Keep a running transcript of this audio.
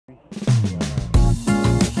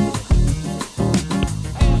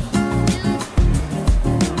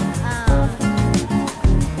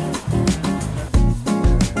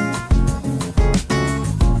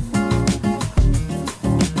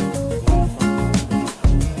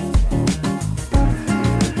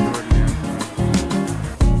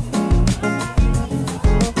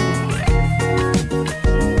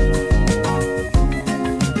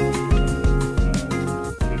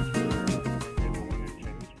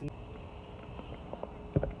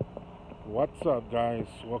What's up, guys?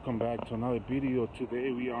 Welcome back to another video.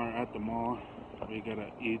 Today we are at the mall. We gotta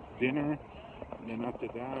eat dinner, and then after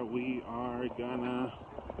that we are gonna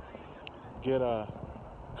get a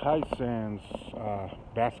Kaisen's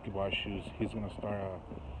basketball shoes. He's gonna start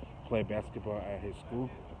play basketball at his school,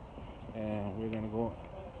 and we're gonna go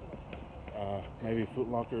maybe Foot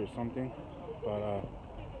Locker or something, but I'll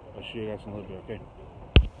show you guys in a little bit. Okay,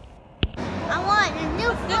 I want a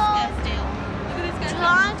new phone,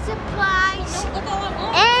 drawing supplies,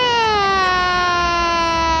 and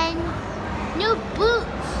new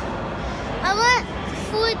boots. I want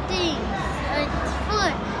food things.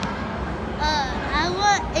 Food. I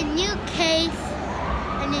want a new case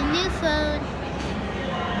and a new phone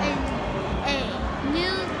and a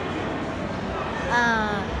new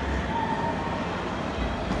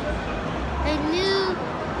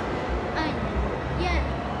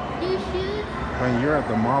new shoes. when you're at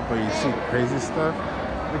the mall but you see crazy stuff,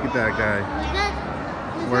 look at that guy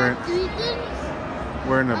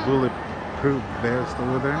wearing a bulletproof vest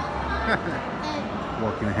over there.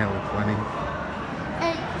 Walking hella funny.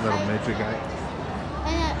 Little midget guy.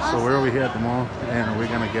 So we're over here at the mall and we're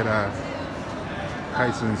gonna get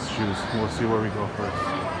Kaisen's shoes. We'll see where we go first.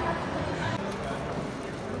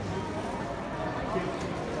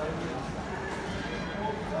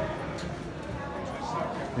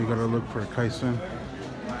 You gotta look for Kaisen.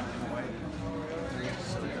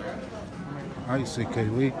 I see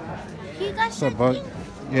Kaylee. He got What's up, bud?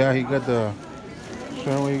 Yeah, he got the.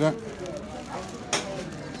 Show me what you got.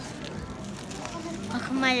 Oh,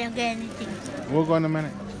 come on, I don't get anything. We'll go in a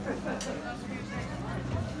minute.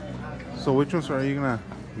 So which ones are you gonna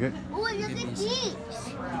get? Oh, look at these.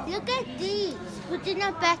 Look at these. But they're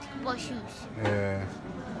not basketball shoes. Yeah.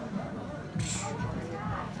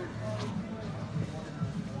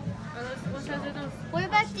 What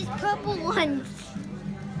about these purple ones?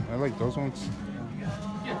 I like those ones.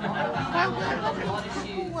 Purple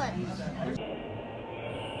ones.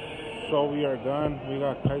 So we are done. We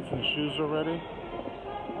got Kaisen shoes already.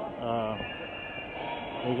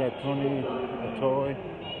 We got Tony a toy.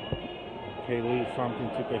 Kaylee something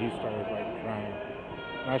too, but he started like crying.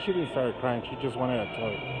 Now she didn't start crying. She just wanted a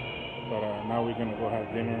toy. But now we're gonna go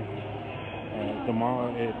have dinner. The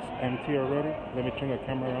mall, it's empty already. Let me turn the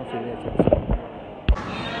camera around so you guys can see.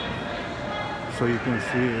 So you can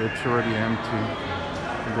see it's already empty.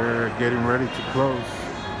 They're getting ready to close.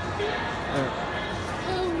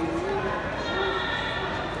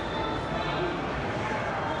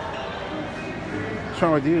 What's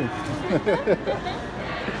wrong with you?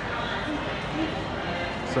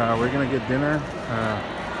 So we're gonna get dinner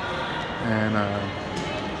and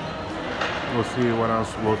we'll see what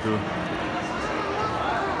else we'll do.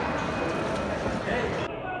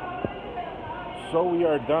 So we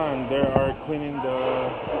are done. They are cleaning the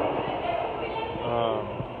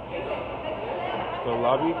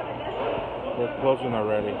lobby. They're closing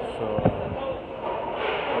already, so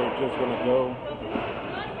we're just gonna go.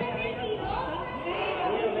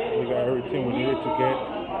 We got everything we needed to get.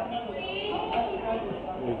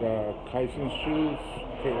 We got Kaisen's shoes,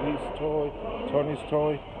 Kaylee's toy, Tony's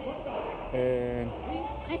toy, and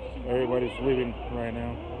everybody's leaving right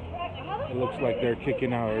now. It looks like they're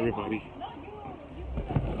kicking out everybody.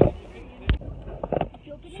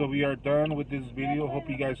 So we are done with this video. Hope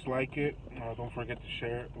you guys like it. Don't forget to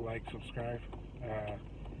share, like, subscribe.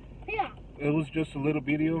 It was just a little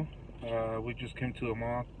video. We just came to the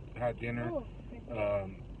mall, had dinner.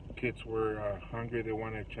 Kids were hungry. They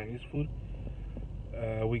wanted Chinese food.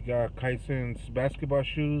 We got Kaisen's basketball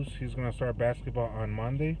shoes. He's gonna start basketball on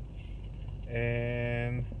Monday.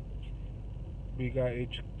 And we got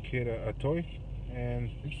each kid a toy. And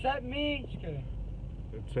except me. Just kidding.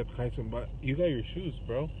 Except Kaisen, but you got your shoes,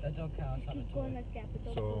 bro. That don't count.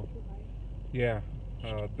 So, yeah,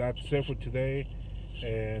 that's it for today,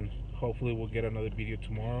 and hopefully we'll get another video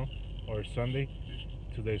tomorrow or Sunday.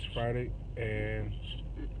 Today's Friday, and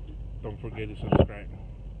don't forget to subscribe.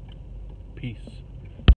 Peace.